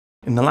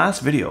In the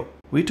last video,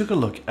 we took a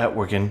look at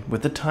working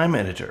with the time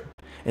editor.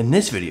 In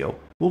this video,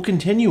 we'll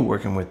continue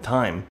working with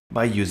time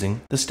by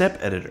using the step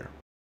editor.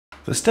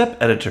 The step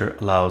editor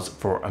allows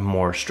for a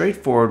more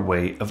straightforward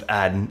way of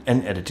adding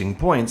and editing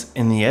points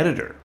in the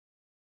editor.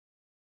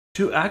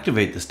 To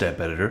activate the step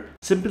editor,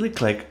 simply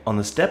click on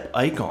the step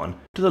icon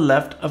to the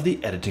left of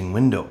the editing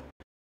window.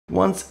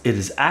 Once it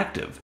is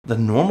active, the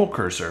normal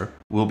cursor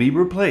will be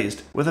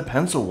replaced with a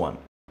pencil one.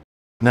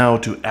 Now,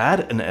 to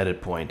add an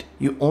edit point,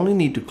 you only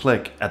need to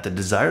click at the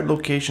desired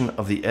location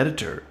of the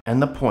editor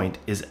and the point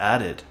is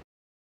added.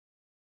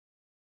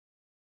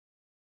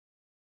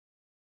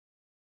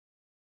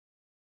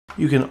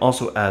 You can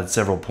also add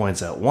several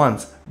points at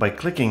once by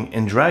clicking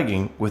and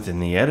dragging within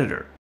the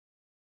editor.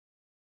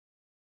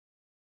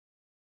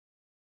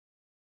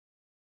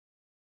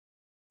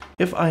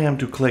 If I am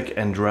to click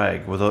and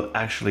drag without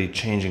actually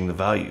changing the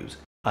values,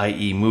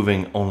 i.e.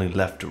 moving only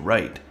left to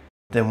right,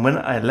 then when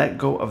I let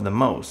go of the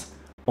mouse,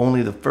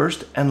 only the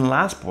first and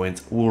last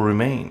points will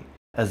remain,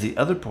 as the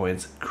other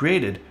points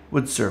created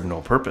would serve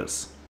no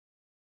purpose.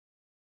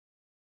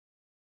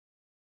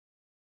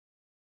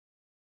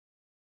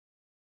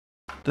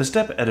 The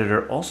step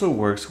editor also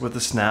works with the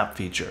snap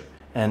feature,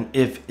 and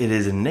if it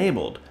is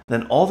enabled,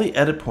 then all the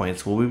edit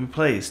points will be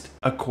placed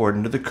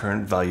according to the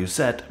current value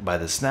set by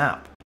the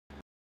snap.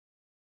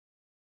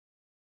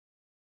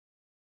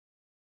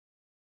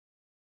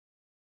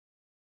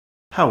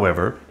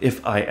 However,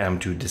 if I am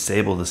to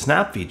disable the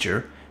snap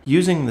feature,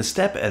 using the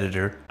step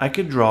editor, I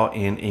could draw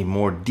in a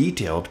more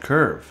detailed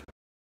curve.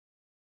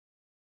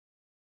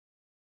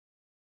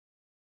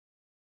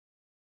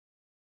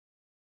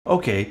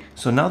 Okay,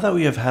 so now that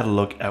we have had a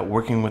look at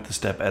working with the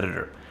step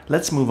editor,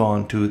 let's move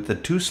on to the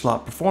two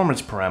slot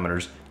performance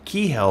parameters,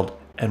 key held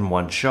and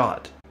one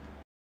shot.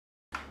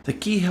 The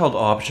key held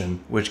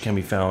option, which can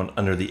be found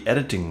under the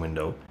editing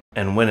window,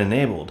 and when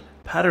enabled,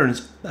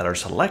 patterns that are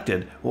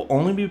selected will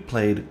only be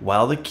played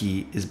while the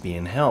key is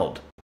being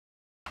held.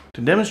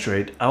 To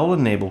demonstrate, I will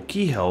enable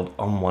key held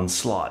on one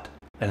slot,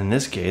 and in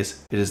this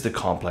case, it is the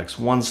complex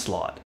 1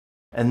 slot,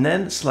 and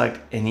then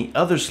select any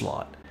other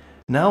slot.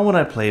 Now when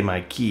I play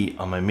my key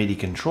on my MIDI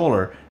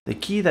controller, the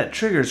key that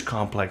triggers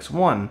complex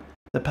 1,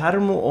 the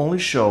pattern will only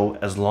show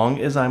as long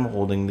as I'm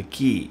holding the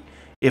key.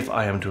 If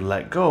I am to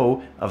let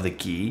go of the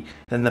key,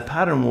 then the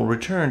pattern will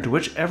return to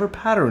whichever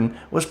pattern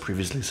was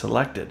previously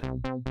selected.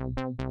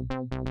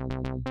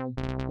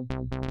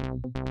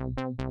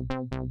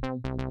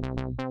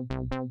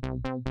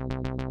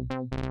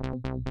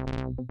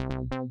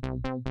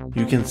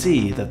 You can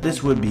see that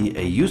this would be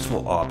a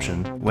useful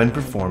option when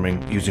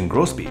performing using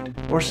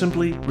Grosbeat, or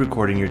simply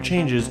recording your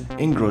changes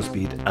in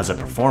Grosbeat as a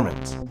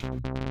performance.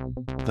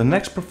 The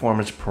next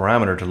performance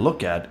parameter to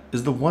look at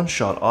is the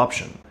one-shot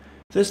option.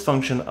 This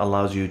function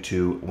allows you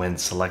to, when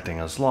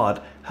selecting a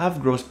slot, have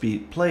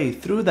Grosbeat play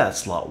through that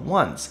slot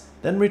once,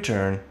 then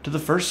return to the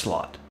first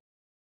slot.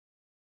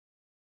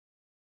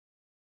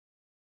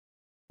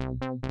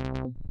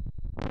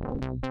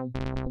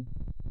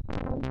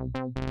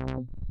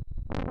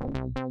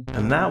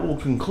 And that will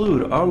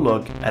conclude our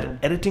look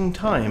at editing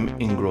time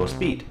in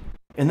Grosbeat.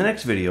 In the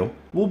next video,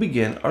 we'll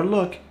begin our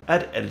look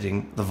at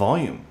editing the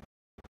volume.